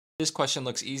This question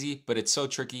looks easy, but it's so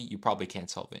tricky you probably can't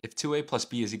solve it. If 2a plus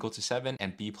b is equal to 7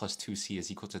 and b plus 2c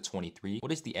is equal to 23,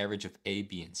 what is the average of a,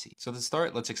 b, and c? So to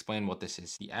start, let's explain what this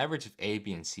is. The average of a,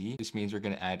 b, and c, this means we're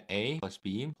going to add a plus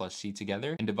b plus c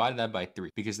together and divide that by 3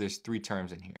 because there's 3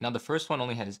 terms in here. Now the first one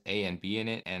only has a and b in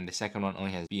it, and the second one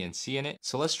only has b and c in it.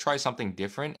 So let's try something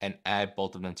different and add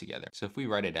both of them together. So if we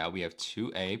write it out, we have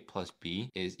 2a plus b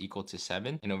is equal to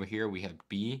 7, and over here we have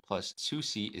b plus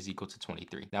 2c is equal to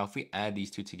 23. Now if we add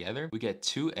these two together, we get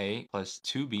 2a plus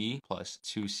 2b plus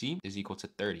 2c is equal to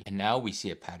 30. And now we see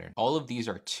a pattern. All of these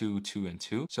are 2, 2, and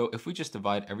 2. So if we just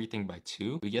divide everything by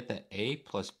 2, we get that a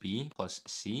plus b plus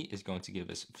c is going to give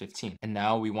us 15. And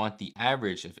now we want the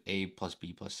average of a plus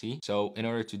b plus c. So in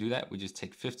order to do that, we just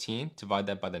take 15, divide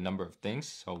that by the number of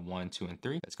things. So 1, 2, and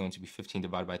 3. That's going to be 15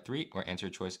 divided by 3, or answer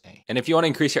choice A. And if you want to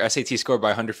increase your SAT score by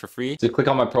 100 for free, just click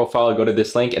on my profile, go to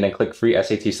this link, and then click free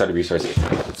SAT study resources.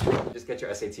 Just get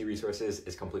your SAT resources.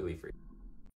 It's completely free.